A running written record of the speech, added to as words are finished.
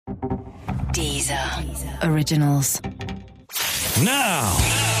Deezer Originals. Now,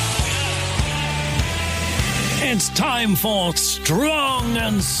 it's time for Strong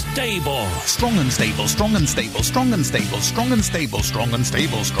and Stable. Strong and stable, strong and stable, strong and stable, strong and stable, strong and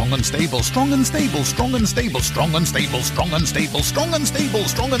stable, strong and stable, strong and stable, strong and stable, strong and stable, strong and stable, strong and stable,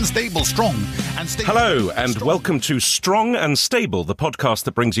 strong and stable, strong and stable. Hello, and welcome to Strong and Stable, the podcast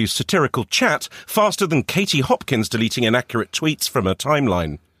that brings you satirical chat faster than Katie Hopkins deleting inaccurate tweets from her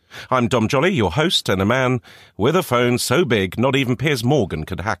timeline. I'm Dom Jolly, your host, and a man with a phone so big not even Piers Morgan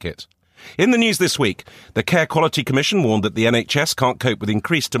could hack it. In the news this week, the Care Quality Commission warned that the NHS can't cope with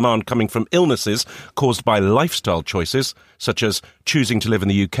increased demand coming from illnesses caused by lifestyle choices, such as choosing to live in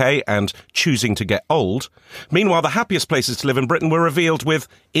the UK and choosing to get old. Meanwhile, the happiest places to live in Britain were revealed with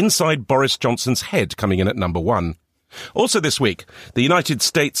Inside Boris Johnson's Head coming in at number 1. Also this week, the United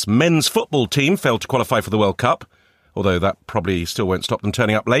States men's football team failed to qualify for the World Cup, although that probably still won't stop them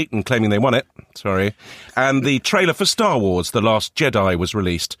turning up late and claiming they won it. Sorry. And the trailer for Star Wars, The Last Jedi, was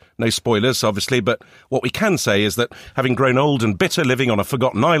released. No spoilers, obviously, but what we can say is that, having grown old and bitter living on a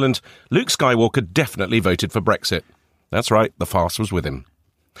forgotten island, Luke Skywalker definitely voted for Brexit. That's right, the farce was with him.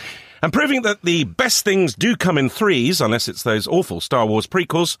 And proving that the best things do come in threes, unless it's those awful Star Wars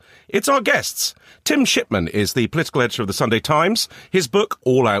prequels, it's our guests. Tim Shipman is the political editor of the Sunday Times. His book,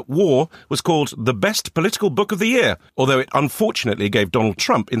 All Out War, was called the best political book of the year, although it unfortunately gave Donald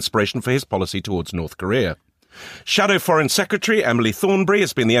Trump inspiration for his policy towards North Korea. Shadow Foreign Secretary Emily Thornberry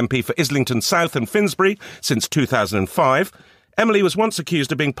has been the MP for Islington South and Finsbury since 2005. Emily was once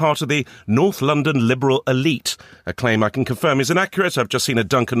accused of being part of the North London liberal elite, a claim I can confirm is inaccurate. I've just seen her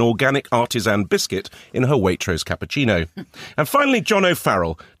dunk an organic artisan biscuit in her Waitrose cappuccino. And finally, John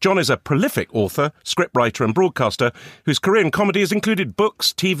O'Farrell. John is a prolific author, scriptwriter and broadcaster whose career in comedy has included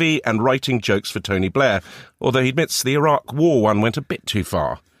books, TV and writing jokes for Tony Blair, although he admits the Iraq War one went a bit too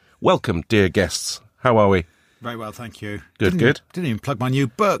far. Welcome, dear guests. How are we? Very well, thank you. Good. Didn't even plug my new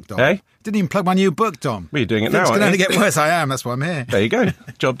book, Dom. Hey? Didn't even plug my new book, Dom. Well, you're doing it now, It's going to aren't only you? get worse. I am. That's why I'm here. There you go.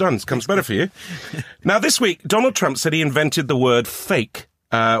 Job done. It comes better for you. Now, this week, Donald Trump said he invented the word fake.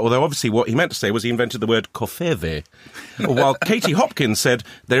 Although obviously what he meant to say was he invented the word covfefe. While Katie Hopkins said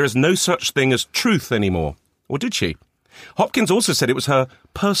there is no such thing as truth anymore. Or did she? Hopkins also said it was her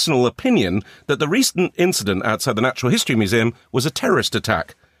personal opinion that the recent incident outside the Natural History Museum was a terrorist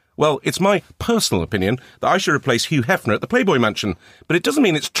attack. Well, it's my personal opinion that I should replace Hugh Hefner at the Playboy Mansion, but it doesn't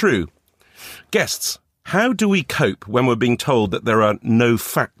mean it's true. Guests, how do we cope when we're being told that there are no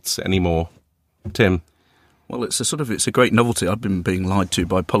facts anymore? Tim? Well, it's a great novelty. I've been being lied to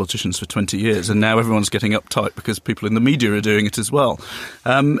by politicians for 20 years, and now everyone's getting uptight because people in the media are doing it as well.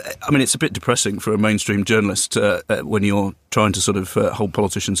 It's a bit depressing for a mainstream journalist when you're trying to sort of hold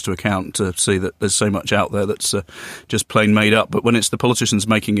politicians to account to see that there's so much out there that's just plain made up. But when it's the politicians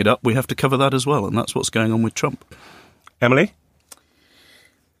making it up, we have to cover that as well, and that's what's going on with Trump. Emily?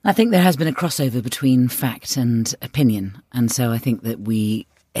 I think there has been a crossover between fact and opinion, and so I think that we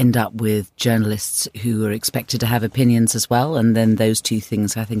end up with journalists who are expected to have opinions as well, and then those two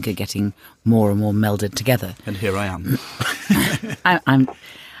things I think are getting more and more melded together. And here I am.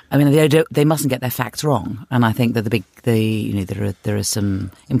 They mustn't get their facts wrong, and I think that there are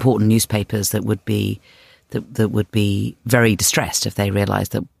some important newspapers that would be very distressed if they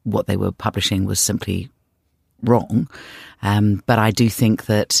realised that what they were publishing was simply wrong. But I do think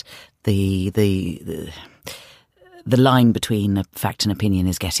that the line between a fact and opinion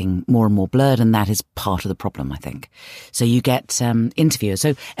is getting more and more blurred, and that is part of the problem, I think. So you get interviewers.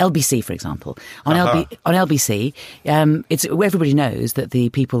 So LBC, for example, on LBC, everybody knows that the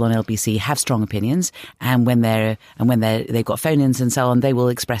people on LBC have strong opinions, and when they've got phone-ins and so on, they will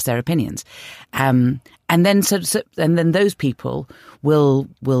express their opinions. And then those people will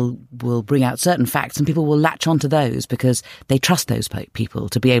bring out certain facts, and people will latch onto those because they trust those people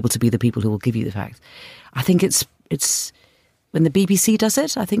to be able to be the people who will give you the facts. I think it's when the BBC does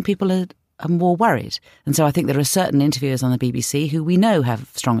it, I think people are more worried. And so I think there are certain interviewers on the BBC who we know have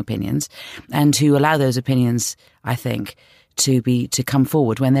strong opinions and who allow those opinions, I think, to come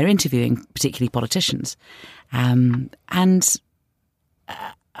forward when they're interviewing particularly politicians. We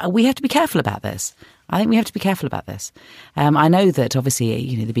have to be careful about this. I think we have to be careful about this. I know that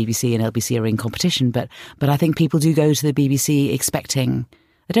obviously, the BBC and LBC are in competition, but I think people do go to the BBC expecting.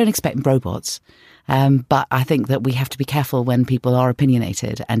 They don't expect robots. But I think that we have to be careful when people are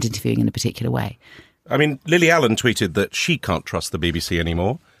opinionated and interviewing in a particular way. I mean, Lily Allen tweeted that she can't trust the BBC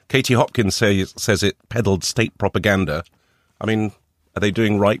anymore. Katie Hopkins says it peddled state propaganda. I mean, are they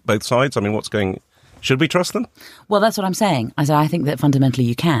doing right both sides? I mean, what's going Should we trust them? Well, that's what I'm saying. I think that fundamentally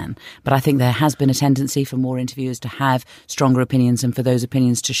you can, but I think there has been a tendency for more interviewers to have stronger opinions and for those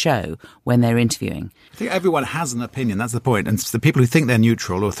opinions to show when they're interviewing. I think everyone has an opinion. That's the point. And it's the people who think they're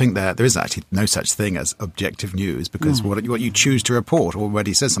neutral or think there is actually no such thing as objective news because what you choose to report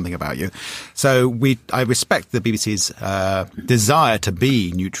already says something about you. So I respect the BBC's desire to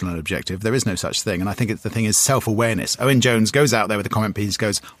be neutral and objective. There is no such thing. And I think the thing is self-awareness. Owen Jones goes out there with a comment piece,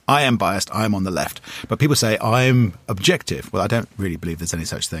 goes, I am biased, I am on the left. But people say, I'm objective. Well, I don't really believe there's any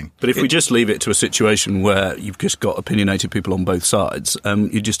such thing. But if we just leave it to a situation where you've just got opinionated people on both sides,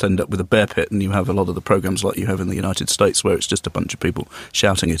 you just end up with a bear pit, and you have a lot of the programmes like you have in the United States where it's just a bunch of people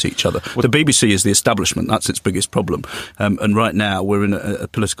shouting at each other. The BBC is the establishment. That's its biggest problem. And right now we're in a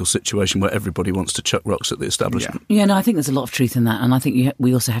political situation where everybody wants to chuck rocks at the establishment. Yeah, no, I think there's a lot of truth in that. And I think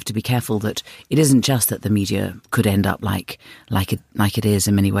we also have to be careful that it isn't just that the media could end up like it is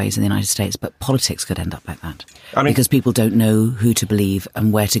in many ways in the United States, but politics could end up like that. Because people don't know who to believe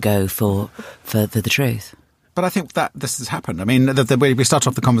and where to go for the truth. But I think that this has happened. I mean, the way we start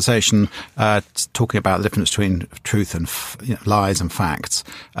off the conversation talking about the difference between truth and lies and facts.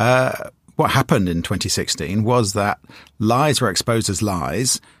 What happened in 2016 was that lies were exposed as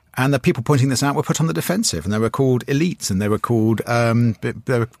lies, and the people pointing this out were put on the defensive, and they were called elites, and they were called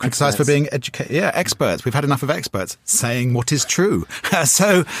they were criticised for being experts. We've had enough of experts saying what is true.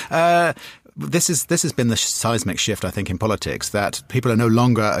 This has been the seismic shift, I think, in politics, that people are no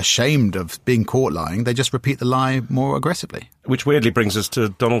longer ashamed of being caught lying. They just repeat the lie more aggressively. Which weirdly brings us to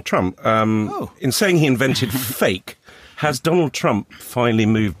Donald Trump. In saying he invented fake, has Donald Trump finally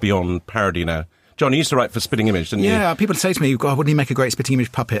moved beyond parody now? John, you used to write for Spitting Image, didn't you? Yeah, people say to me, God, wouldn't he make a great Spitting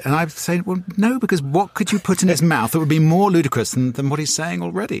Image puppet? And I say, well, no, because what could you put in his mouth that would be more ludicrous than what he's saying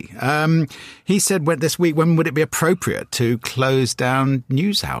already? He said this week, when would it be appropriate to close down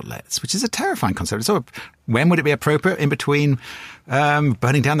news outlets, which is a terrifying concept. So when would it be appropriate in between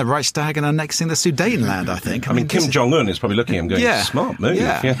burning down the Reichstag and annexing the Sudetenland, I think? I mean, Kim Jong-un is probably looking at him going, smart move.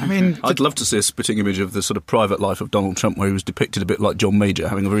 Yeah. I mean, I'd love to see a spitting image of the sort of private life of Donald Trump where he was depicted a bit like John Major,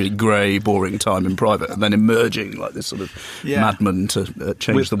 having a really grey, boring time in private and then emerging like this sort of madman to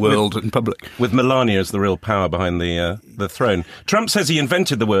change the world in public. With Melania as the real power behind the throne. Trump says he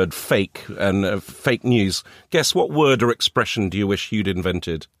invented the word fake and fake news. Guess what word or expression do you wish you'd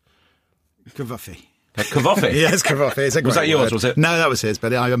invented? Kavuffi. Kavuffi? Yes, Kavuffi. It's a great Was that yours, word. was it? No, that was his,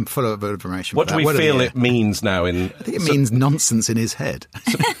 but I am full of information. What do we feel it means now? I think it means nonsense in his head.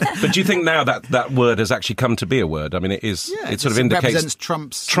 But do you think now that word has actually come to be a word? I mean, it is. Yeah, it sort of indicates represents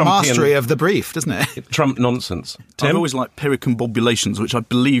Trump's mastery of the brief, doesn't it? Trump nonsense. Tim? I've always liked pericombobulations, which I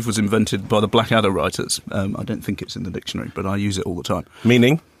believe was invented by the Blackadder writers. I don't think it's in the dictionary, but I use it all the time.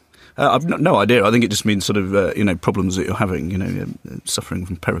 Meaning? I've no idea. I think it just means sort of problems that you're having, suffering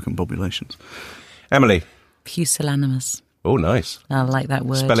from pericombobulations. Emily? Pusillanimous. Oh, nice. I like that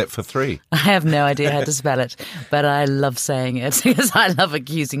word. Spell it for 3. I have no idea how to spell it, but I love saying it because I love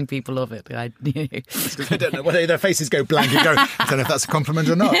accusing people of it. I don't know. Their faces go blank and go, I don't know if that's a compliment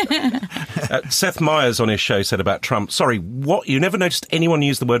or not. Seth Meyers on his show said about Trump, sorry, what? You never noticed anyone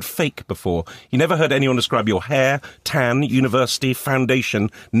use the word fake before? You never heard anyone describe your hair, tan, university, foundation,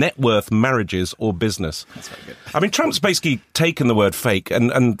 net worth, marriages or business? That's very good. I mean, Trump's basically taken the word fake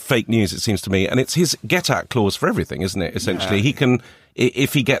and fake news, it seems to me, and it's his get-out clause for everything, isn't it, essentially? He can,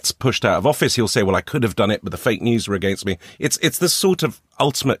 if he gets pushed out of office, he'll say, well, I could have done it, but the fake news were against me. It's the sort of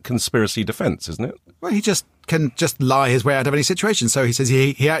ultimate conspiracy defence, isn't it? Well, he can lie his way out of any situation. So he says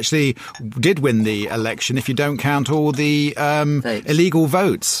he actually did win the election if you don't count all the illegal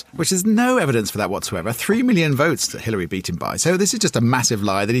votes, which is no evidence for that whatsoever. 3 million votes that Hillary beat him by. So this is just a massive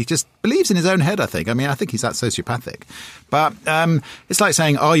lie that he just believes in his own head, I think. I mean, I think he's that sociopathic. But it's like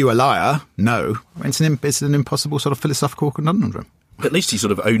saying, are you a liar? No. It's an impossible sort of philosophical conundrum. At least he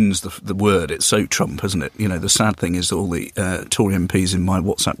sort of owns the word. It's so Trump, isn't it? The sad thing is all the Tory MPs in my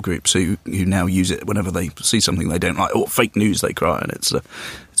WhatsApp groups who now use it whenever they see something they don't like, or fake news, they cry, and it's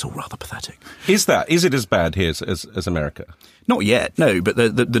all rather pathetic. Is it as bad here as America? Not yet, no, but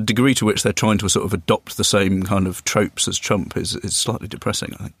the degree to which they're trying to sort of adopt the same kind of tropes as Trump is slightly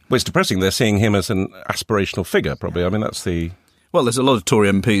depressing, I think. Well, it's depressing. They're seeing him as an aspirational figure, probably. I mean, that's the... Well, there's a lot of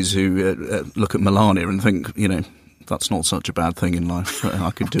Tory MPs who look at Melania and think, that's not such a bad thing in life.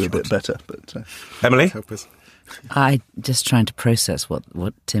 I could do a bit better. But Emily? I'm just trying to process what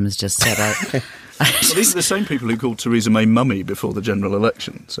Tim has just said. Well, these are the same people who called Theresa May mummy before the general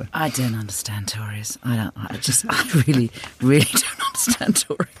election. So I don't understand Tories. I really, really don't understand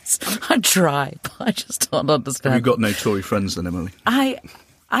Tories. I try, but I just don't understand. Have you got no Tory friends then, Emily?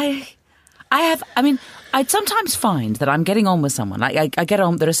 I'd sometimes find that I'm getting on with someone. Like I get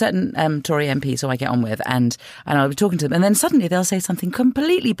on. There are certain Tory MPs who I get on with, and I'll be talking to them, and then suddenly they'll say something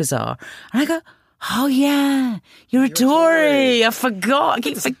completely bizarre, and I go, "Oh yeah, you're a Tory. I forgot. I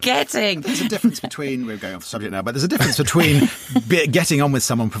keep forgetting." There's a difference between, we're going off the subject now, but there's a difference between getting on with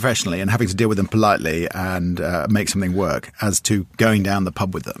someone professionally and having to deal with them politely and make something work, as to going down the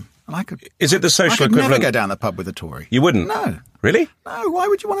pub with them. Is it the social I could equivalent? never go down the pub with a Tory. You wouldn't? No. Really? No, why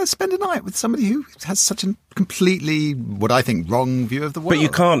would you want to spend a night with somebody who has such a completely, what I think, wrong view of the world? But you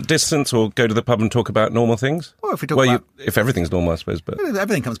can't distance or go to the pub and talk about normal things? Well, if we talk about... if everything's normal, I suppose. But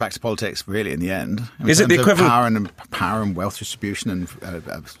everything comes back to politics, really, in the end. Is it the equivalent... Power and wealth distribution and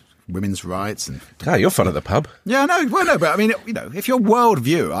women's rights and... you're fun at the pub. Yeah, no, but I mean, if your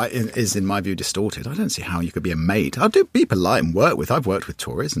worldview is, in my view, distorted, I don't see how you could be a mate. I'll be polite and work with. I've worked with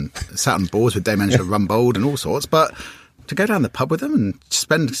Tories and sat on boards with Dame Angela Rumbold and all sorts, but to go down the pub with them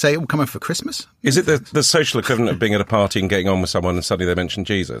and say, come over for Christmas? Is it the social equivalent of being at a party and getting on with someone and suddenly they mention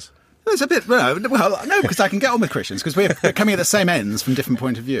Jesus? It's a bit, no, because I can get on with Christians, because we're coming at the same ends from different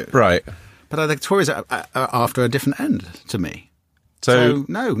point of view. Right. But I think Tories are after a different end to me. So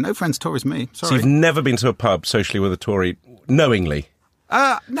no friends Tories me. Sorry. So you've never been to a pub socially with a Tory knowingly?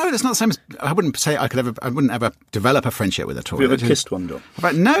 No, that's not the same as... I wouldn't say I wouldn't ever develop a friendship with a Tory. Have you ever kissed one, Dom?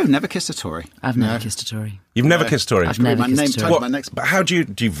 No, never kissed a Tory. I've never kissed a Tory. You've never kissed Tories? I've never kissed a Tory. But how do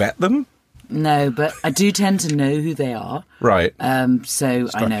you vet them? No, but I do tend to know who they are. Right. So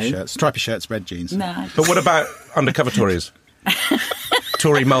I know. Stripy shirts, red jeans. No. But what about undercover Tories?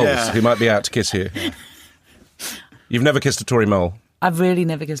 Tory moles who might be out to kiss you. Yeah. You've never kissed a Tory mole? I've really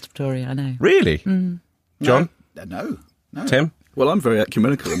never kissed a Tory, I know. Really? John? No. Tim? Well, I'm very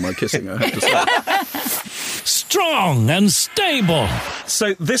ecumenical in my kissing, I have to say. Strong and stable.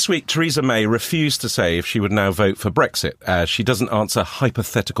 So this week, Theresa May refused to say if she would now vote for Brexit, as she doesn't answer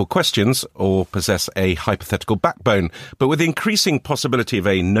hypothetical questions or possess a hypothetical backbone. But with the increasing possibility of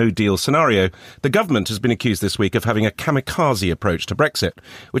a no-deal scenario, the government has been accused this week of having a kamikaze approach to Brexit,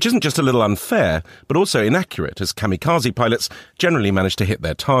 which isn't just a little unfair, but also inaccurate, as kamikaze pilots generally manage to hit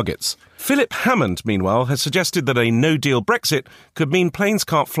their targets. Philip Hammond, meanwhile, has suggested that a no-deal Brexit could mean planes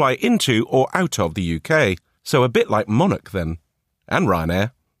can't fly into or out of the UK. So a bit like Monarch, then. And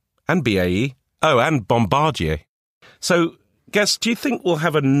Ryanair. And BAE. Oh, and Bombardier. So, Guess, do you think we'll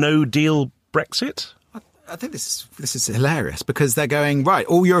have a no-deal Brexit? I think this is hilarious, because they're going, right,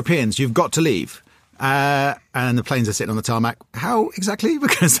 all Europeans, you've got to leave. And the planes are sitting on the tarmac. How exactly?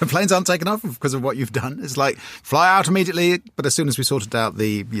 Because the planes aren't taken off because of what you've done. It's like, fly out immediately, but as soon as we sorted out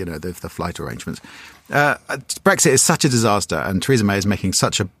the flight arrangements. Brexit is such a disaster, and Theresa May is making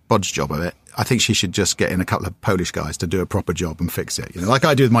such a bodge job of it. I think she should just get in a couple of Polish guys to do a proper job and fix it. Like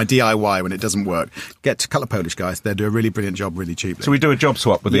I do with my DIY when it doesn't work. Get a couple of Polish guys, they do a really brilliant job really cheaply. So we do a job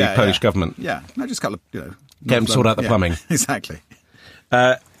swap with the Polish government? Yeah, no, just a couple of, get them sort out the plumbing. Exactly.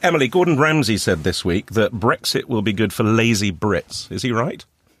 Emily, Gordon Ramsay said this week that Brexit will be good for lazy Brits. Is he right?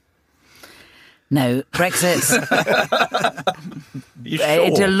 No, Brexit. You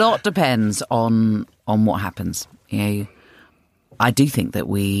sure? A lot depends on what happens. I do think that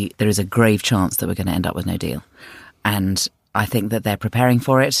there is a grave chance that we're going to end up with no deal, and I think that they're preparing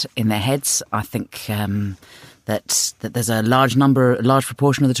for it in their heads. I think that there's a large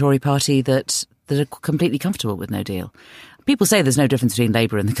proportion of the Tory party that are completely comfortable with no deal. People say there's no difference between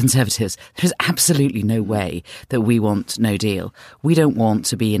Labour and the Conservatives. There's absolutely no way that we want no deal. We don't want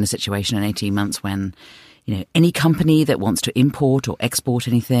to be in a situation in 18 months when, any company that wants to import or export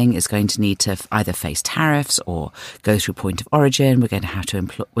anything is going to need to either face tariffs or go through point of origin. We're going to have to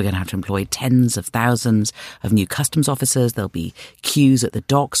employ tens of thousands of new customs officers. There'll be queues at the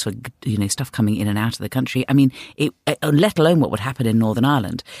docks for stuff coming in and out of the country. I mean, let alone what would happen in Northern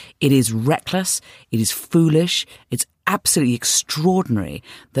Ireland. It is reckless. It is foolish. It's absolutely extraordinary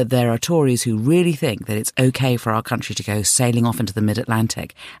that there are Tories who really think that it's okay for our country to go sailing off into the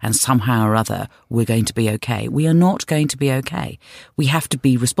mid-Atlantic and somehow or other we're going to be okay. We are not going to be okay. We have to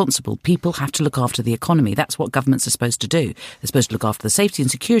be responsible. People have to look after the economy. That's what governments are supposed to do. They're supposed to look after the safety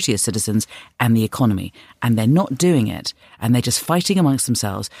and security of citizens and the economy. And they're not doing it. And they're just fighting amongst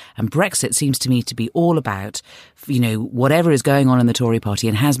themselves. And Brexit seems to me to be all about, whatever is going on in the Tory party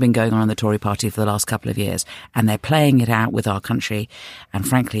and has been going on in the Tory party for the last couple of years. And they're playing it out with our country. And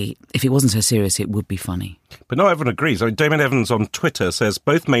frankly, if it wasn't so serious, it would be funny. But not everyone agrees. I mean, Damon Evans on Twitter says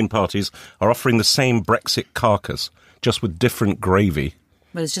both main parties are offering the same Brexit carcass, just with different gravy.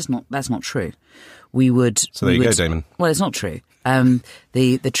 Well, that's not true. So there you go, Damon. Well, it's not true.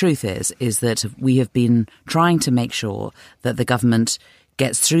 The truth is that we have been trying to make sure that the government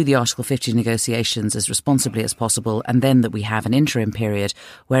gets through the Article 50 negotiations as responsibly as possible, and then that we have an interim period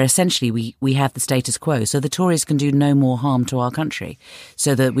where essentially we have the status quo, so the Tories can do no more harm to our country,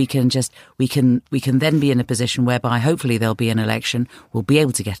 so that we can then be in a position whereby hopefully there'll be an election, we'll be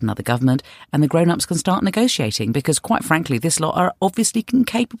able to get another government, and the grown-ups can start negotiating, because quite frankly this lot are obviously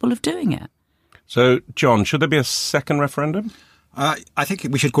incapable of doing it. So, John, should there be a second referendum? I think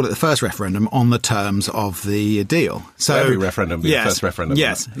we should call it the first referendum on the terms of the deal. So every referendum be the first referendum.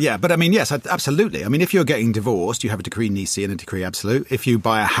 Yes, yeah. But I mean, yes, absolutely. I mean, if you're getting divorced, you have a decree nisi and a decree absolute. If you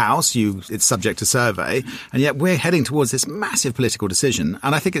buy a house, it's subject to survey. And yet we're heading towards this massive political decision.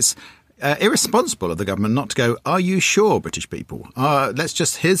 And I think it's irresponsible of the government not to go, are you sure, British people?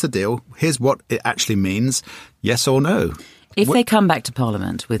 Here's the deal. Here's what it actually means. Yes or no. If they come back to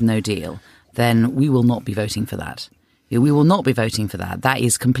Parliament with no deal, then we will not be voting for that. We will not be voting for that. That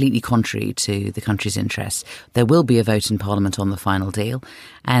is completely contrary to the country's interests. There will be a vote in Parliament on the final deal,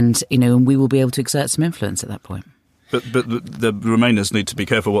 and we will be able to exert some influence at that point. But the Remainers need to be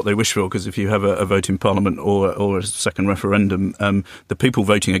careful what they wish for, because if you have a vote in Parliament or a second referendum, the people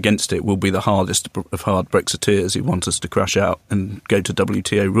voting against it will be the hardest of hard Brexiteers who want us to crash out and go to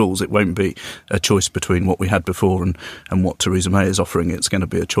WTO rules. It won't be a choice between what we had before and what Theresa May is offering. It's going to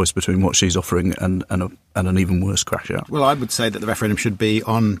be a choice between what she's offering and an even worse crash out. Well, I would say that the referendum should be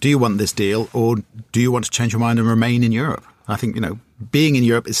on, do you want this deal, or do you want to change your mind and remain in Europe? I think, being in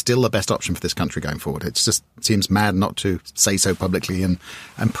Europe is still the best option for this country going forward. It just seems mad not to say so publicly and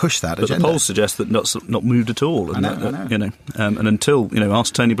push that agenda. But the polls suggest that not moved at all. And I know. And until,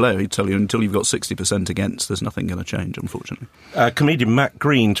 ask Tony Blair, he'd tell you, until you've got 60% against, there's nothing going to change, unfortunately. Comedian Matt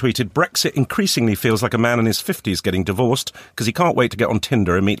Green tweeted, Brexit increasingly feels like a man in his 50s getting divorced because he can't wait to get on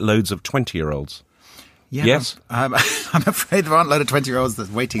Tinder and meet loads of 20-year-olds. Yeah, yes? I'm afraid there aren't a load of 20-year-olds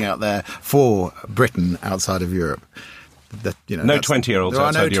that's waiting out there for Britain outside of Europe. No 20-year-olds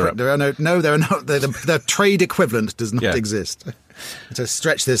outside Europe. There are not. The trade equivalent does not exist. To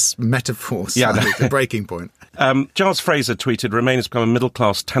stretch this metaphor slightly to breaking point. Giles Fraser tweeted, Remainers become a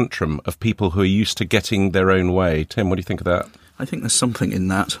middle-class tantrum of people who are used to getting their own way. Tim, what do you think of that? I think there's something in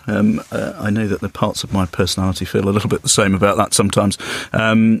that. I know that the parts of my personality feel a little bit the same about that sometimes.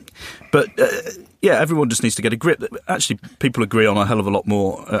 Yeah, everyone just needs to get a grip. Actually, people agree on a hell of a lot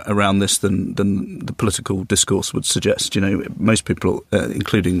more around this than the political discourse would suggest. Most people,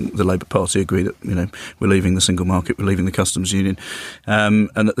 including the Labour Party, agree that we're leaving the single market, we're leaving the customs union, and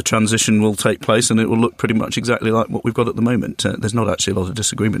that the transition will take place and it will look pretty much exactly like what we've got at the moment. There's not actually a lot of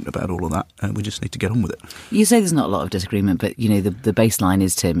disagreement about all of that. We just need to get on with it. You say there's not a lot of disagreement, but the baseline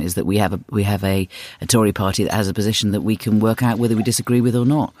is, Tim, is that we have a Tory party that has a position that we can work out whether we disagree with or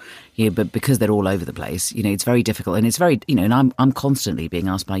not. But because they're all over the place, it's very difficult, and it's very, and I'm constantly being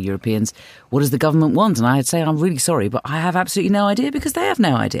asked by Europeans, what does the government want? And I'd say, I'm really sorry, but I have absolutely no idea, because they have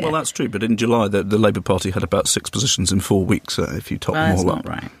no idea. Well, that's true, but in July, the Labour Party had about 6 positions in 4 weeks, if you top them all up. That's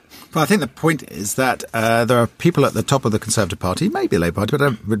not right. Well, I think the point is that there are people at the top of the Conservative Party, maybe the Labour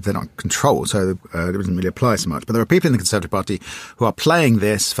Party, but they're not in control, so it doesn't really apply so much. But there are people in the Conservative Party who are playing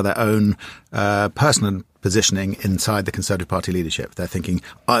this for their own personal positioning inside the Conservative Party leadership. They're thinking,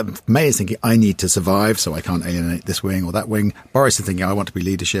 May is thinking, I need to survive, so I can't alienate this wing or that wing. Boris is thinking, I want to be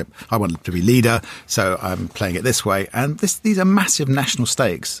leadership, I want to be leader, so I'm playing it this way. And these are massive national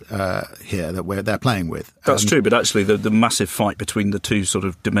stakes here that they're playing with. That's true, but actually the massive fight between the two sort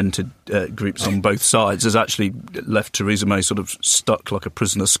of demented groups on both sides has actually left Theresa May sort of stuck like a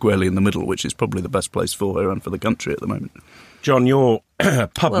prisoner squarely in the middle, which is probably the best place for her and for the country at the moment. John, your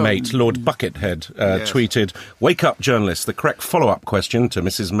pubmate, Lord Buckethead, tweeted, wake up, journalists. The correct follow-up question to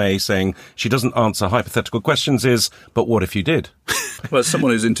Mrs May saying she doesn't answer hypothetical questions is, but what if you did? Well, as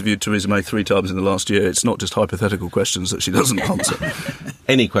someone who's interviewed Theresa May 3 times in the last year, it's not just hypothetical questions that she doesn't answer.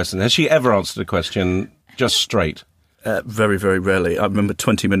 Any question. Has she ever answered a question just straight? Very, very rarely. I remember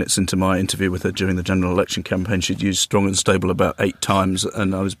 20 minutes into my interview with her during the general election campaign, she'd used strong and stable about 8 times,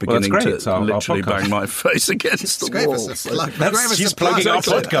 and I was beginning to literally bang my face against the wall. She's plugging our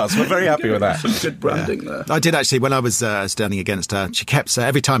podcast. We're very happy with that. Some good branding there. I did actually, when I was standing against her, she kept,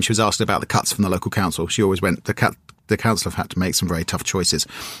 every time she was asked about the cuts from the local council, she always went, the council have had to make some very tough choices.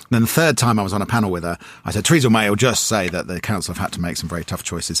 And then the third time I was on a panel with her, I said, Theresa May will just say that the council have had to make some very tough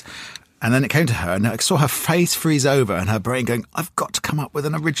choices. And then it came to her, and I saw her face freeze over and her brain going, I've got to come up with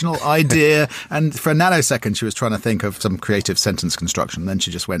an original idea. And for a nanosecond, she was trying to think of some creative sentence construction. And then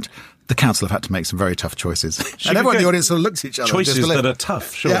she just went, the council have had to make some very tough choices. And everyone in the audience sort of looked at each other. Choices that are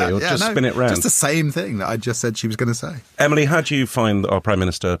tough, surely, or just spin it round. Just the same thing that I just said she was going to say. Emily, how do you find our Prime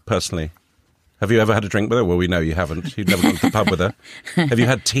Minister personally? Have you ever had a drink with her? Well, we know you haven't. You've never gone to the pub with her. Have you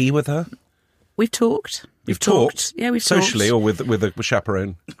had tea with her? We've talked. You've talked? Yeah, we've socially talked. or with a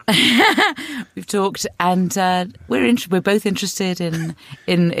chaperone? We've talked, and we're both interested in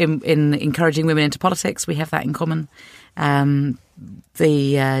encouraging women into politics. We have that in common.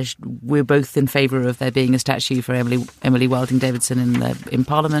 We're both in favour of there being a statue for Emily Wilding Davidson in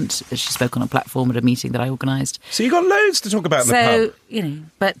Parliament. She spoke on a platform at a meeting that I organised. So you got loads to talk about in the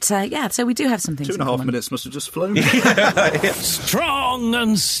pub. So we do have some things. 2.5 minutes must have just flown. Strong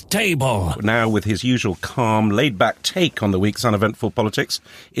and stable. Now, with his usual calm, laid-back take on the week's uneventful politics,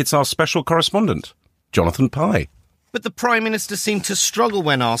 it's our special correspondent, Jonathan Pie. But the Prime Minister seemed to struggle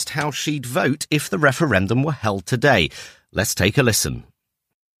when asked how she'd vote if the referendum were held today. Let's take a listen.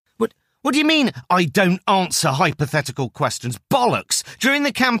 What do you mean, I don't answer hypothetical questions? Bollocks! During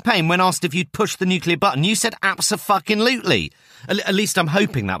the campaign, when asked if you'd push the nuclear button, you said abso-fucking-lutely. At least I'm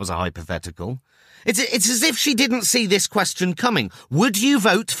hoping that was a hypothetical. It's as if she didn't see this question coming. Would you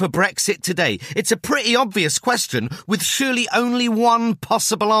vote for Brexit today? It's a pretty obvious question, with surely only one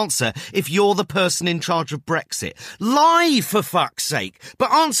possible answer if you're the person in charge of Brexit. Lie, for fuck's sake!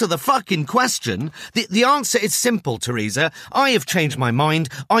 But answer the fucking question. The answer is simple, Theresa. I have changed my mind.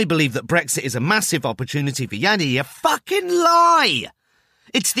 I believe that Brexit is a massive opportunity for yada. You fucking lie!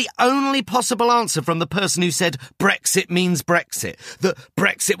 It's the only possible answer from the person who said Brexit means Brexit, that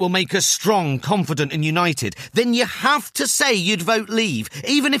Brexit will make us strong, confident and united. Then you have to say you'd vote leave,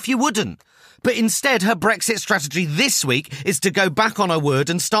 even if you wouldn't. But instead, her Brexit strategy this week is to go back on her word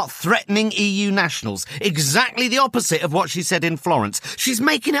and start threatening EU nationals. Exactly the opposite of what she said in Florence. She's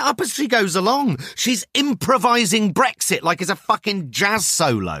making it up as she goes along. She's improvising Brexit like it's a fucking jazz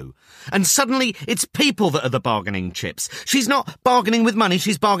solo. And suddenly, it's people that are the bargaining chips. She's not bargaining with money,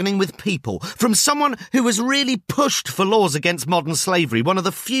 she's bargaining with people. From someone who has really pushed for laws against modern slavery, one of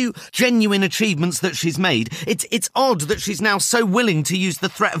the few genuine achievements that she's made, it's odd that she's now so willing to use the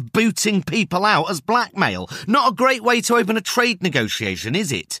threat of booting people out as blackmail. Not a great way to open a trade negotiation,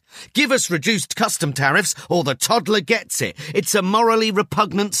 is it? Give us reduced custom tariffs or the toddler gets it. It's a morally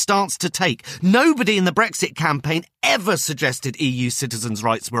repugnant stance to take. Nobody in the Brexit campaign ever suggested EU citizens'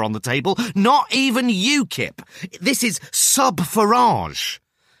 rights were on the table. Not even UKIP. This is sub-Farage.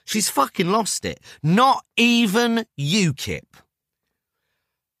 She's fucking lost it. Not even UKIP.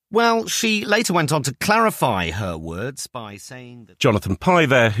 Well, she later went on to clarify her words by saying that... Jonathan Pie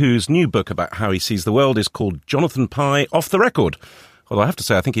there, whose new book about how he sees the world is called Jonathan Pie Off the Record. Although I have to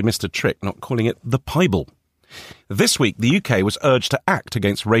say, I think he missed a trick not calling it the Bible. This week, the UK was urged to act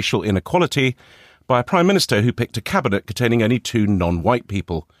against racial inequality by a Prime Minister who picked a cabinet containing only 2 non-white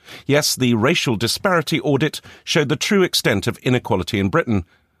people. Yes, the racial disparity audit showed the true extent of inequality in Britain.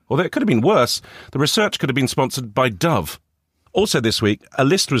 Although it could have been worse, the research could have been sponsored by Dove. Also this week, a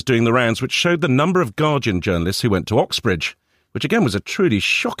list was doing the rounds which showed the number of Guardian journalists who went to Oxbridge, which again was a truly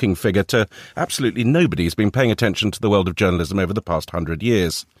shocking figure to absolutely nobody who's been paying attention to the world of journalism over the past 100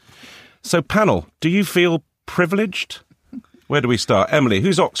 years. So, panel, do you feel privileged? Where do we start? Emily,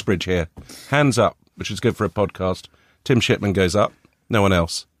 who's Oxbridge here? Hands up, which is good for a podcast. Tim Shipman goes up. No one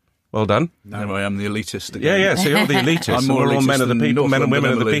else. Well done. No, I am the elitist again. Yeah, so you're the elitist. I'm more we're all men of the people, men and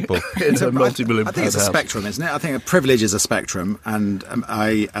women of the people. It's a multi-million I think it's a spectrum, isn't it? I think a privilege is a spectrum, and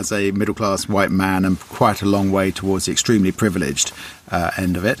I, as a middle-class white man, am quite a long way towards the extremely privileged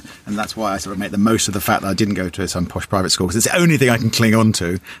end of it, and that's why I sort of make the most of the fact that I didn't go to some posh private school, because it's the only thing I can cling on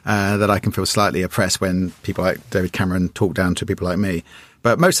to, that I can feel slightly oppressed when people like David Cameron talk down to people like me.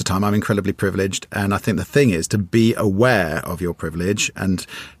 But most of the time, I'm incredibly privileged. And I think the thing is to be aware of your privilege. And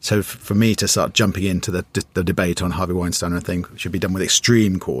so for me to start jumping into the debate on Harvey Weinstein, I think should be done with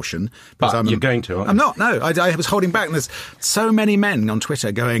extreme caution. But you're going to, aren't you? I'm not, no. I was holding back. And there's so many men on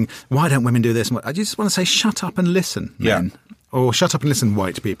Twitter going, why don't women do this? I just want to say, shut up and listen, men. Yeah. Or shut up and listen,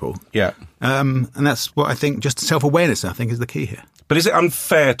 white people. Yeah. And that's what I think, just self-awareness, I think, is the key here. But is it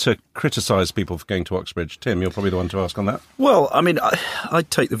unfair to criticise people for going to Oxbridge? Tim, you're probably the one to ask on that. Well, I mean, I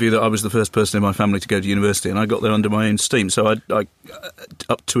take the view that I was the first person in my family to go to university, and I got there under my own steam, so I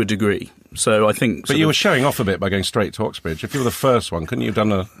up to a degree. So I think... But you were showing off a bit by going straight to Oxbridge. If you were the first one, couldn't you have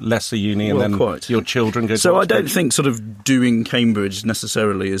done a lesser uni and then quite. Your children go to So Oxbridge? I don't think sort of doing Cambridge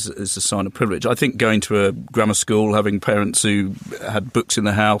necessarily is a sign of privilege. I think going to a grammar school, having parents who had books in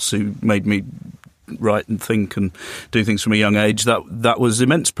the house who made me write and think and do things from a young age, that was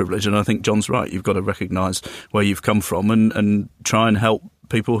immense privilege. And I think John's right. You've got to recognise where you've come from and try and help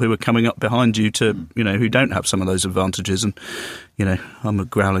people who are coming up behind you to, who don't have some of those advantages. And, I'm a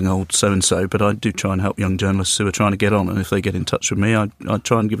growling old so-and-so, but I do try and help young journalists who are trying to get on. And if they get in touch with me, I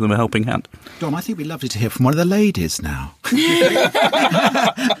try and give them a helping hand. Dom, I think it'd be lovely to hear from one of the ladies now.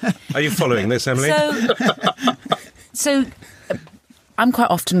 Are you following this, Emily? So I'm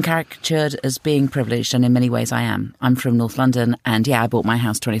quite often caricatured as being privileged, and in many ways I am. I'm from North London, and I bought my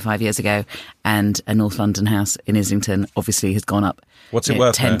house 25 years ago, and a North London house in Islington obviously has gone up. What's it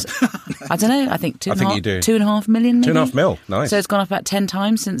worth now? I don't know. I think you do. 2.5 million. Maybe? 2.5 mil. Nice. So it's gone up about 10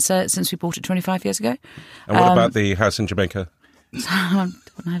 times since we bought it 25 years ago. And what about the house in Jamaica? I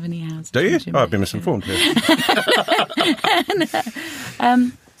don't have any house. Do you? I've been misinformed here.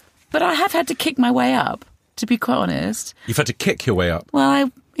 But I have had to kick my way up, to be quite honest. You've had to kick your way up?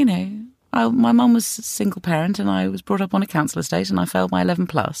 Well, my mum was a single parent, and I was brought up on a council estate, and I failed my 11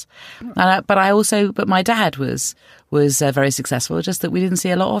 plus. But my dad was very successful, just that we didn't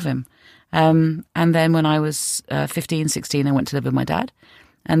see a lot of him. And then when I was 15, 16, I went to live with my dad.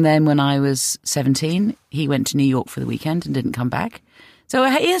 And then when I was 17, he went to New York for the weekend and didn't come back. So it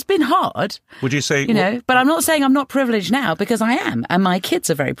has been hard. Would you say... but I'm not saying I'm not privileged now, because I am. And my kids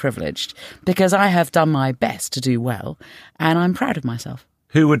are very privileged because I have done my best to do well. And I'm proud of myself.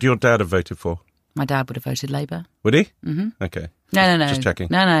 Who would your dad have voted for? My dad would have voted Labour. Would he? Mm-hmm. Okay. No. Just checking.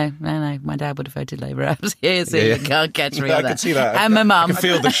 No. My dad would have voted Labour. You can't catch me on I that. can see that. And my mum. I can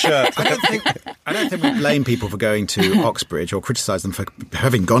feel the shirt. I don't think we blame people for going to Oxbridge or criticise them for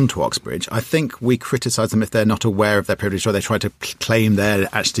having gone to Oxbridge. I think we criticise them if they're not aware of their privilege or they try to claim they're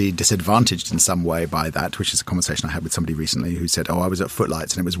actually disadvantaged in some way by that, which is a conversation I had with somebody recently who said, I was at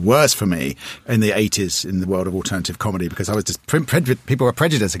Footlights and it was worse for me in the 80s in the world of alternative comedy because I was just people were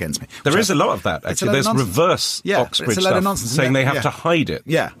prejudiced against me. There is a lot of that, actually. There's reverse Oxbridge stuff saying they have to hide it.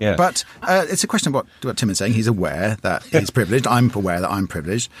 Yeah. But it's a question of what Tim is saying. He's aware that he's privileged. I'm aware that I'm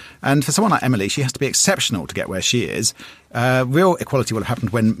privileged. And for someone like Emily, she has to be exceptional to get where she is. Real equality will have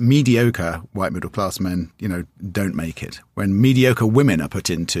happened when mediocre white middle class men, don't make it. When mediocre women are put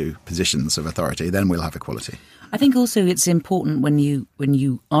into positions of authority, then we'll have equality. I think also it's important when you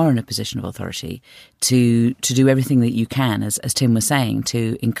are in a position of authority to do everything that you can, as Tim was saying,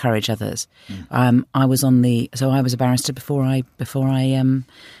 to encourage others. I was a barrister before I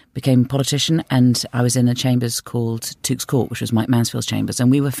became a politician, and I was in a chambers called Tooks Court, which was Mike Mansfield's chambers,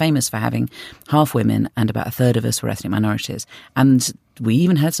 and we were famous for having half women and about a third of us were ethnic minorities, and we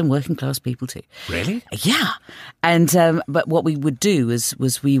even had some working class people too. Really? Yeah. And but what we would do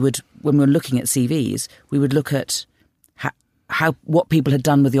was we would, when we were looking at CVs, we would look at what people had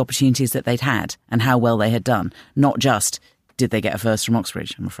done with the opportunities that they'd had and how well they had done, not just did they get a first from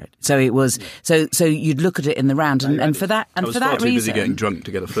Oxbridge, I'm afraid. So it was so you'd look at it in the round, and for that reason, I was far too busy getting drunk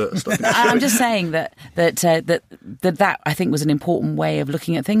to get a first. I'm just saying that I think was an important way of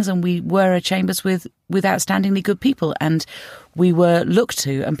looking at things, and we were a chambers with outstandingly good people, and we were looked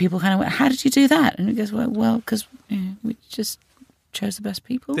to, and people kind of went, "How did you do that?" And it goes, "Well, because we just chose the best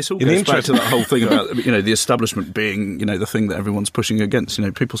people." This all goes back to that whole thing about the establishment being the thing that everyone's pushing against.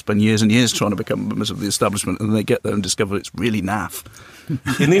 People spend years and years trying to become members of the establishment, and then they get there and discover it's really naff.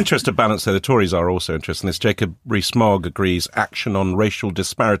 In the interest of balance, though, the Tories are also interested in this. Jacob Rees-Mogg agrees action on racial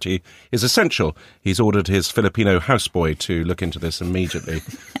disparity is essential. He's ordered his Filipino houseboy to look into this immediately.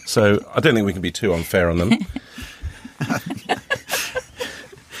 So I don't think we can be too unfair on them.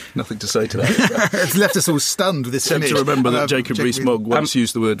 Nothing to say to that. It's left us all stunned with this image. To remember that Jacob Rees-Mogg once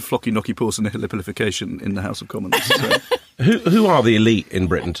used the word flocky knocky porcelainification in the House of Commons. So. Who are the elite in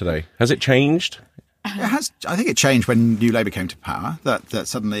Britain today? Has it changed? It has. I think it changed when New Labour came to power, that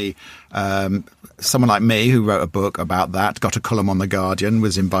suddenly someone like me who wrote a book about that, got a column on The Guardian,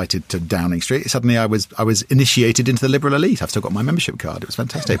 was invited to Downing Street. Suddenly I was initiated into the Liberal elite. I've still got my membership card. It was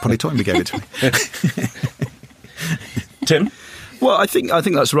fantastic. Polly Toynbee gave it to me. Tim? Well, I think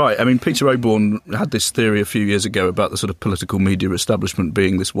that's right. I mean, Peter Oborne had this theory a few years ago about the sort of political media establishment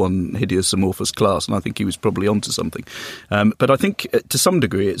being this one hideous amorphous class, and I think he was probably onto something. But I think to some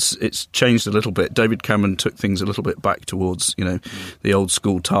degree it's changed a little bit. David Cameron took things a little bit back towards the old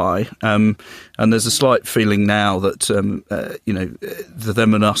school tie, and there's a slight feeling now that the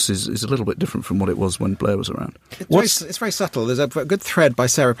them and us is a little bit different from what it was when Blair was around. It's very subtle. There's a good thread by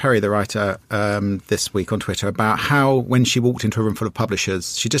Sarah Perry, the writer, this week on Twitter about how when she walked into a room full of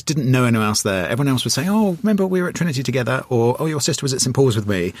publishers, she just didn't know anyone else there. Everyone else was saying, "Oh, remember we were at Trinity together," or "Oh, your sister was at St Paul's with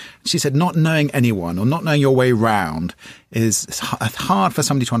me." She said, not knowing anyone or not knowing your way round is hard for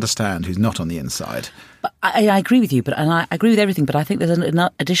somebody to understand who's not on the inside. But I agree with you, and I agree with everything. But I think there's an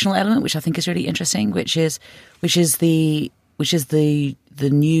additional element which I think is really interesting, which is the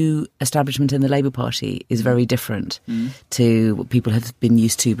new establishment in the Labour Party is very different to what people have been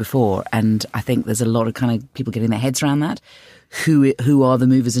used to before, and I think there's a lot of kind of people getting their heads around that. Who are the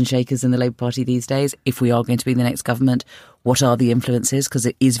movers and shakers in the Labour Party these days? If we are going to be in the next government, what are the influences? Because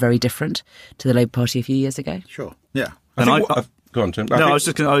it is very different to the Labour Party a few years ago. Sure. Yeah. And Go on, Tim.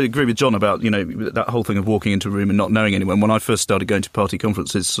 I agree with John about, that whole thing of walking into a room and not knowing anyone. When I first started going to party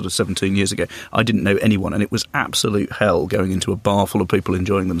conferences sort of 17 years ago, I didn't know anyone, and it was absolute hell going into a bar full of people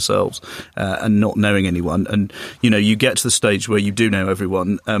enjoying themselves and not knowing anyone. And, you get to the stage where you do know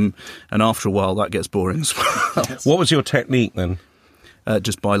everyone, and after a while that gets boring as well. What was your technique then?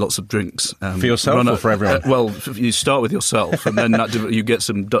 Just buy lots of drinks. For yourself or for everyone? Well, you start with yourself, and then you get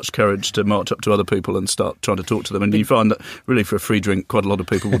some Dutch courage to march up to other people and start trying to talk to them. And you find that, really, for a free drink, quite a lot of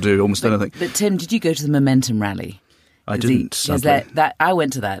people will do almost anything. But Tim, did you go to the Momentum rally? I didn't. I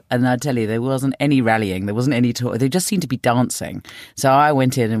went to that, and I tell you, there wasn't any rallying, there wasn't any talk. They just seemed to be dancing. So I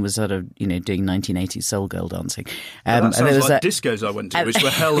went in and was sort of, doing 1980s soul girl dancing. That sounds like discos I went to, which were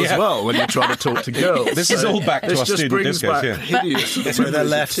hell as well when you're trying to talk to girls. This is all back to our student discos. Hideous. To the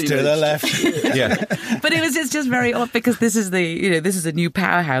left. Yeah. But it's just very odd because this is this is a new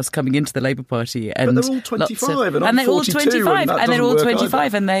powerhouse coming into the Labour Party, and but they're all 25, and I'm they're all 42, 25, and they're all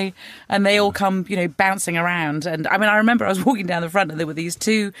 25, either. and they all come, bouncing around. And I mean, I remember I was walking down the front and there were these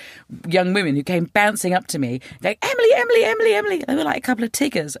two young women who came bouncing up to me like, Emily. They were like a couple of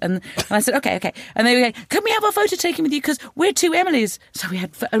Tiggers. And I said, okay. And they were like, can we have our photo taken with you? Because we're two Emilys. So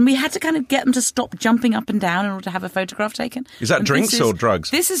we had to kind of get them to stop jumping up and down in order to have a photograph taken. Is that drinks or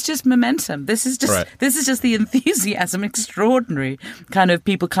drugs? This is just momentum. This is just the enthusiasm, extraordinary kind of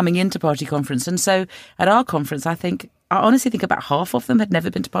people coming into party conference. And so at our conference, I honestly think about half of them had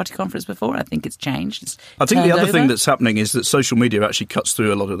never been to party conference before. I think it's changed. I think the other thing that's happening is that social media actually cuts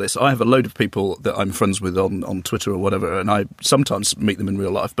through a lot of this. I have a load of people that I'm friends with on Twitter or whatever, and I sometimes meet them in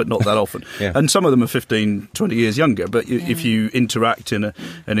real life, but not that often. Yeah. And some of them are 15, 20 years younger, but if you interact in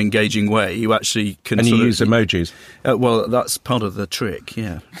an engaging way, you actually can... And you use emojis. Well, that's part of the trick,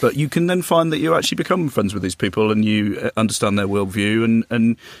 yeah. But you can then find that you actually become friends with these people and you understand their worldview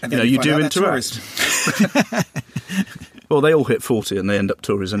and you do interact. Well, they all hit 40 and they end up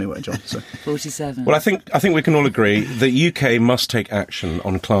Tories anyway, John. So. 47. Well, I think we can all agree the UK must take action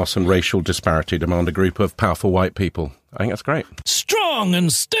on class and racial disparity, demand a group of powerful white people. I think that's great. Strong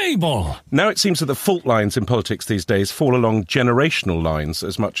and stable. Now it seems that the fault lines in politics these days fall along generational lines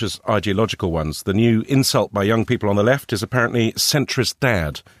as much as ideological ones. The new insult by young people on the left is apparently centrist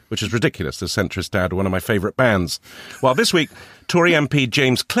dad, which is ridiculous, as centrist dad are one of my favourite bands. Well, this week, Tory MP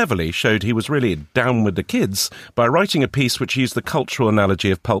James Cleverly showed he was really down with the kids by writing a piece which used the cultural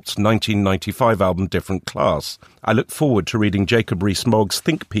analogy of Pulp's 1995 album Different Class. I look forward to reading Jacob Rees-Mogg's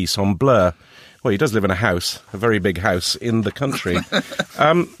think piece on Blur. Well, he does live in a house, a very big house in the country.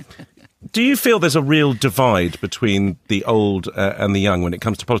 Do you feel there's a real divide between the old and the young when it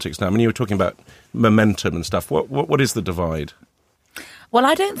comes to politics now? I mean, you were talking about momentum and stuff. What is the divide? Well,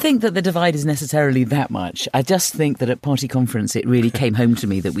 I don't think that the divide is necessarily that much. I just think that at party conference it really came home to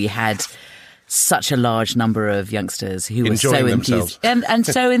me that we had such a large number of youngsters who were so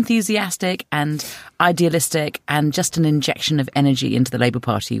enthusiastic and idealistic and just an injection of energy into the Labour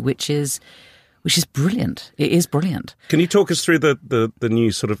Party, which is brilliant. It is brilliant. Can you talk us through the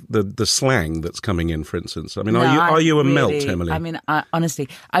new sort of the slang that's coming in, for instance? I mean, are you a melt, Emily? I mean, honestly,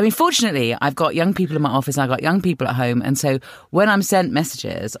 fortunately, I've got young people in my office and I've got young people at home. And so when I'm sent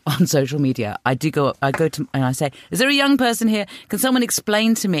messages on social media, I go to and I say, is there a young person here? Can someone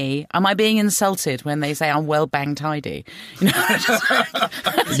explain to me, am I being insulted when they say I'm well bang tidy?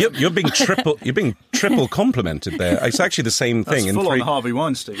 You're being triple complimented there. It's actually the same thing. That's full on Harvey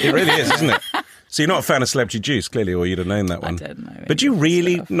Weinstein. It really is, isn't it? So you're not a fan of Celebrity Juice, clearly, or you'd have known that one. I don't know. But do you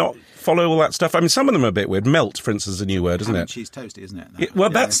really not follow all that stuff? I mean, some of them are a bit weird. Melt, for instance, is a new word, isn't it? Cheese toasty, isn't it?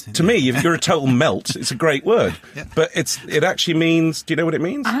 To me, if you're a total melt, it's a great word. Yeah. But it actually means, do you know what it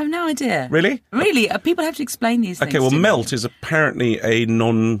means? I have no idea. Really? Really? People have to explain these things. Okay, well, to melt me. is apparently a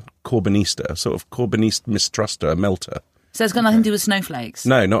non-Corbynista, sort of Corbynist mistruster, a melter. So it's got nothing to do with snowflakes?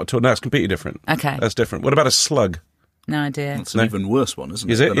 No, not at all. No, it's completely different. Okay. That's different. What about a slug? No idea. That's an even worse one, isn't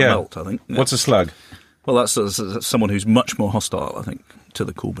it? Is it? Than Yeah. a melt, I think. Yeah. What's a slug? Well, that's someone who's much more hostile, I think, to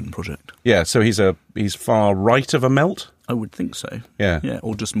the Corbyn project. Yeah, so he's far right of a melt? I would think so. Yeah. Yeah,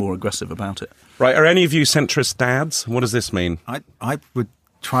 or just more aggressive about it. Right, are any of you centrist dads? What does this mean? I would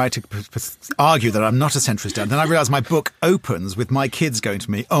try to argue that I'm not a centrist dad. Then I realise my book opens with my kids going to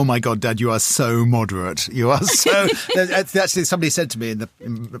me, "Oh my God, Dad, you are so moderate. You are so..." Actually, somebody said to me in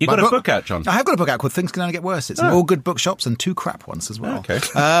You got a book out, John? I have got a book out called Things Can Only Get Worse. It's in all good bookshops and 2 crap ones as well. Okay.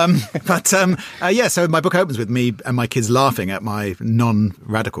 So my book opens with me and my kids laughing at my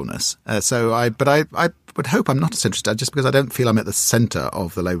non-radicalness. I would hope I'm not a centrist dad just because I don't feel I'm at the centre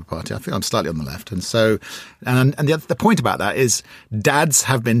of the Labour Party. I feel I'm slightly on the left. And so, and the point about that is dads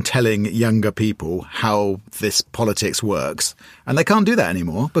have been telling younger people how this politics works, and they can't do that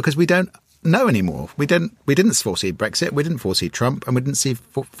anymore because we don't know anymore. We didn't foresee Brexit, we didn't foresee Trump, and we didn't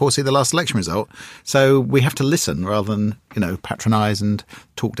foresee the last election result. So we have to listen rather than, patronise and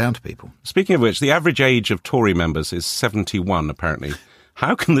talk down to people. Speaking of which, the average age of Tory members is 71, apparently.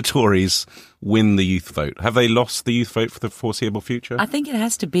 How can the Tories win the youth vote? Have they lost the youth vote for the foreseeable future? I think it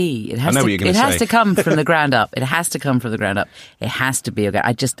has to be. I know what you're going to say. It has to come from the ground up. It has to come from the ground up. It has to be.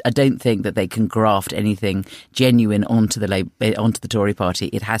 I don't think that they can graft anything genuine onto the Tory party.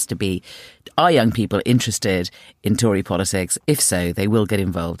 It has to be. Are young people interested in Tory politics? If so, they will get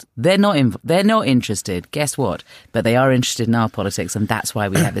involved. They're not interested. Guess what? But they are interested in our politics, and that's why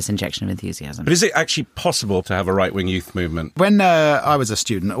we have this injection of enthusiasm. But is it actually possible to have a right-wing youth movement? When I was a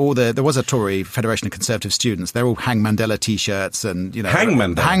student, there was a Tory Federation of Conservative Students. They're all Hang Mandela T-shirts and, Hang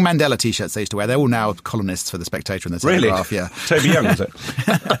Mandela? Hang Mandela T-shirts they used to wear. They're all now columnists for The Spectator and The Telegraph. Really? Yeah. Toby Young, is it?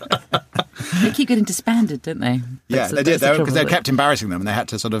 They keep getting disbanded, don't they? Yeah, they did, because they kept embarrassing them and they had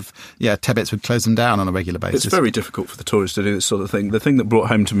to Tebbets would close them down on a regular basis. It's very difficult for the Tories to do this sort of thing. The thing that brought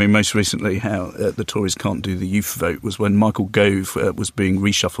home to me most recently how the Tories can't do the youth vote was when Michael Gove was being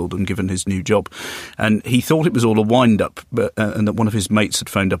reshuffled and given his new job. And he thought it was all a wind-up, and that one of his mates had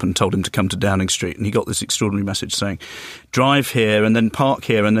phoned up and told him to come to Downing Street. And he got this extraordinary message saying, drive here and then park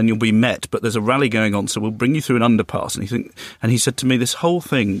here and then you'll be met. But there's a rally going on, so we'll bring you through an underpass. And he said to me, this whole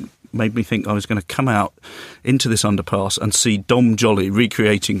thing made me think I was going to come out into this underpass and see Dom Jolly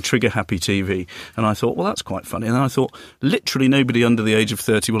recreating Trigger Happy TV. And I thought, well, that's quite funny. And then I thought, literally nobody under the age of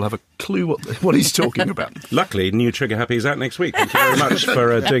 30 will have a clue what he's talking about. Luckily, new Trigger Happy is out next week. Thank you very much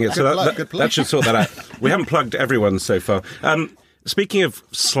for doing it. So that should sort that out. We haven't plugged everyone so far. Speaking of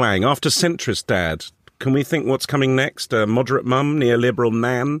slang, after centrist dad, can we think what's coming next? Moderate mum, neoliberal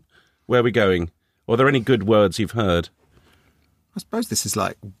nan? Where are we going? Are there any good words you've heard? I suppose this is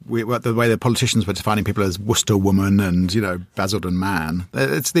like the way the politicians were defining people as Worcester woman and Basildon man.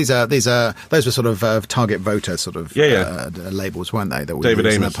 Those were sort of target voter sort of labels, weren't they? That we David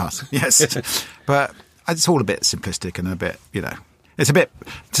used Amos. in the past. Yes, but it's all a bit simplistic and a bit it's a bit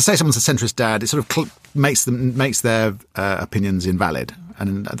to say someone's a centrist dad. It sort of makes their opinions invalid.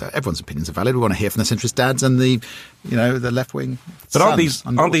 And everyone's opinions are valid. We want to hear from the centrist dads and the left wing. But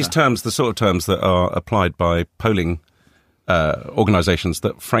aren't these terms the sort of terms that are applied by polling organisations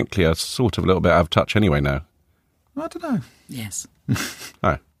that, frankly, are sort of a little bit out of touch anyway now? I don't know. Yes.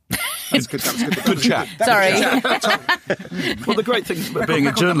 Oh. That was good chat. Sorry. Well, the great thing about being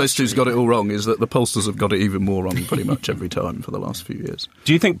a journalist who's got it all wrong is that the pollsters have got it even more wrong pretty much every time for the last few years.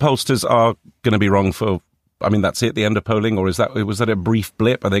 Do you think pollsters are going to be wrong for... I mean, that's it, the end of polling, or was that a brief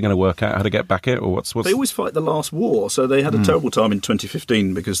blip? Are they going to work out how to get back it, or what's? They always fight the last war, so they had a terrible time in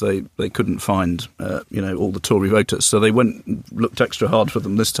 2015 because they couldn't find all the Tory voters, so they looked extra hard for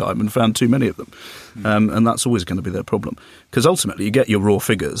them this time and found too many of them, and that's always going to be their problem because ultimately you get your raw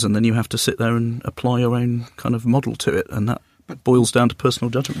figures and then you have to sit there and apply your own kind of model to it, and that boils down to personal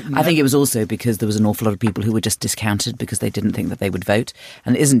judgment. I think it was also because there was an awful lot of people who were just discounted because they didn't think that they would vote.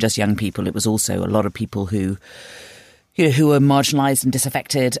 And it isn't just young people, it was also a lot of people who were marginalised and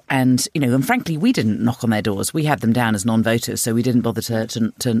disaffected. And, and frankly, we didn't knock on their doors. We had them down as non-voters, so we didn't bother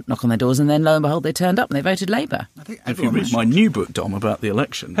to knock on their doors. And then, lo and behold, they turned up and they voted Labour. I think if you read my new book, Dom, about the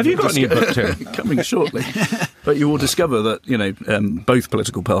election... Have you got a new book, Tim? Coming shortly. But you will discover that, both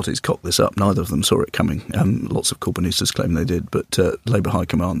political parties cocked this up. Neither of them saw it coming. Lots of Corbynistas claim they did, but Labour High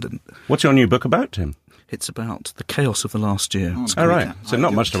Command didn't. What's your new book about, Tim? It's about the chaos of the last year. Oh, right. So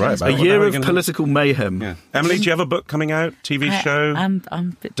not much to write about. A year of political mayhem. Yeah. Emily, do you have a book coming out? TV show? I'm a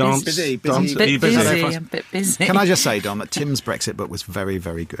bit dance? busy. Dance? I'm a bit busy. Can I just say, Don, that Tim's Brexit book was very,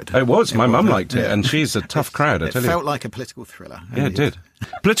 very good. It was. My mum liked it, and she's a tough crowd, I tell you. It felt like a political thriller. Yeah, it did.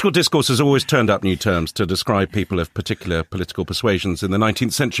 Political discourse has always turned up new terms to describe people of particular political persuasions. In the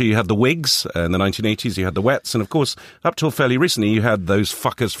 19th century, you had the Whigs. In the 1980s, you had the Wets. And, of course, up till fairly recently, you had those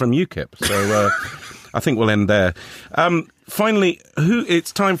fuckers from UKIP. So I think we'll end there. Finally,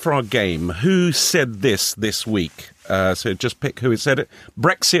 it's time for our game. Who said this week? So just pick who said it.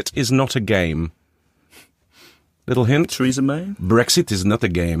 Brexit is not a game. Little hint. Theresa May? Brexit is not a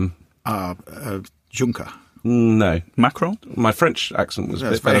game. Juncker. No. Macron? My French accent was a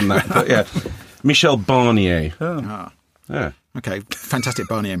bit better than that. But yeah. Michel Barnier. Oh. Yeah. Okay, fantastic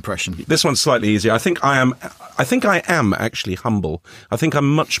Barnier impression. This one's slightly easier. I think I am actually humble. I think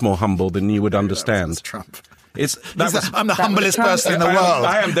I'm much more humble than you would understand. That's Trump. I'm the humblest person in the world.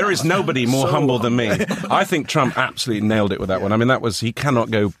 I am. There is nobody more humble than me. I think Trump absolutely nailed it with that one. I mean, he cannot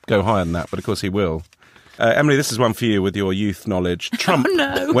go higher than that, but of course he will. Emily, this is one for you with your youth knowledge. Trump,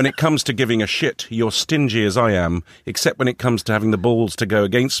 when it comes to giving a shit, you're stingy as I am, except when it comes to having the balls to go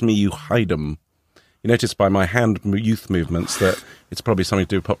against me, you hide 'em. You notice by my youth movements that it's probably something to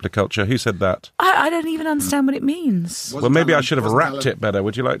do with popular culture. Who said that? I don't even understand what it means. Well, maybe I should have wrapped it better.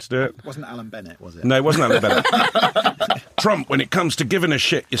 Would you like to do it? Wasn't Alan Bennett, was it? No, it wasn't Alan Bennett. Trump, when it comes to giving a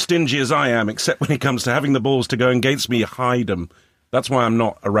shit, you're stingy as I am, except when it comes to having the balls to go against me, you hide them. That's why I'm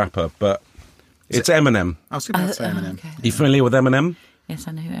not a rapper, but it's Eminem. I was going to say Eminem. Okay. Are you familiar with Eminem? Yes,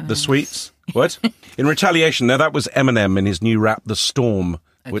 I know who Eminem The is. Sweets? What? In retaliation, no, that was Eminem in his new rap, The Storm,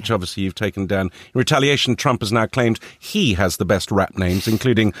 which obviously you've taken down. In retaliation, Trump has now claimed he has the best rap names,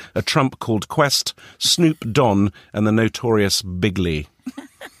 including a Trump called Quest, Snoop Don, and the notorious Bigly.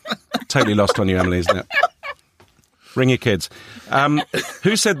 Totally lost on you, Emily, isn't it? Ring your kids.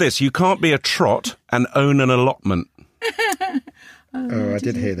 Who said this? You can't be a trot and own an allotment. Oh, I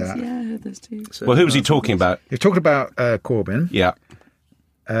did hear that. Yeah, I heard those too. Well, who was he talking about? You've talked about Corbyn. Yeah.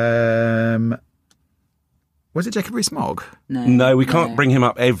 Was it Jacob Rees-Mogg? No, we can't bring him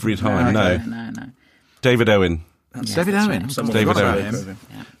up every time, no. No. David Owen. David Owen. David Owen.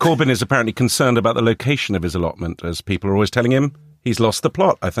 Corbyn is apparently concerned about the location of his allotment, as people are always telling him he's lost the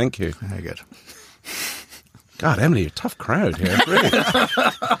plot, I thank you. Very good. God, Emily, you're a tough crowd here. Really.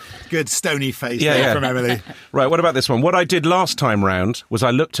 Good stony face Yeah, there yeah. from Emily. Right, what about this one? What I did last time round was I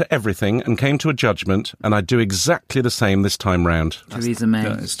looked at everything and came to a judgment, and I do exactly the same this time round. Theresa May.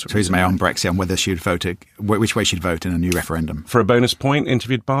 Theresa May on Brexit, on whether she'd vote, which way she'd vote in a new referendum. For a bonus point,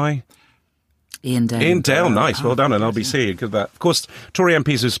 interviewed by Ian Dale. Ian Dale. Nice, well done on LBC. Good at that. Of course, Tory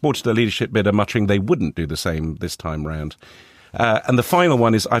MPs who supported the leadership bid are muttering they wouldn't do the same this time round. And the final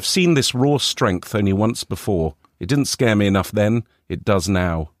one is, I've seen this raw strength only once before. It didn't scare me enough then. It does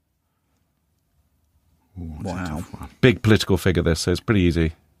now. Wow. Big political figure this, so it's pretty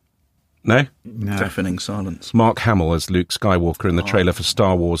easy. No? Deafening silence. Mark Hamill as Luke Skywalker in the trailer for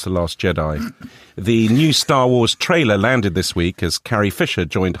Star Wars The Last Jedi. The new Star Wars trailer landed this week as Carrie Fisher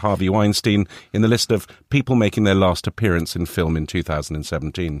joined Harvey Weinstein in the list of people making their last appearance in film in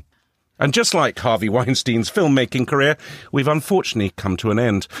 2017. And just like Harvey Weinstein's filmmaking career, we've unfortunately come to an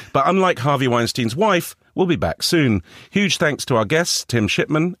end. But unlike Harvey Weinstein's wife, we'll be back soon. Huge thanks to our guests, Tim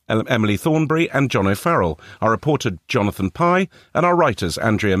Shipman, Emily Thornberry and John O'Farrell, our reporter Jonathan Pye, and our writers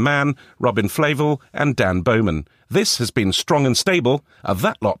Andrea Mann, Robin Flavel and Dan Bowman. This has been Strong and Stable, a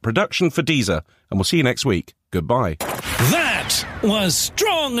That Lot production for Deezer, and we'll see you next week. Goodbye. That was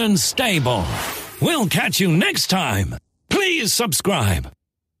Strong and Stable. We'll catch you next time. Please subscribe.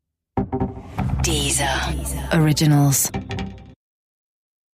 Deezer Originals.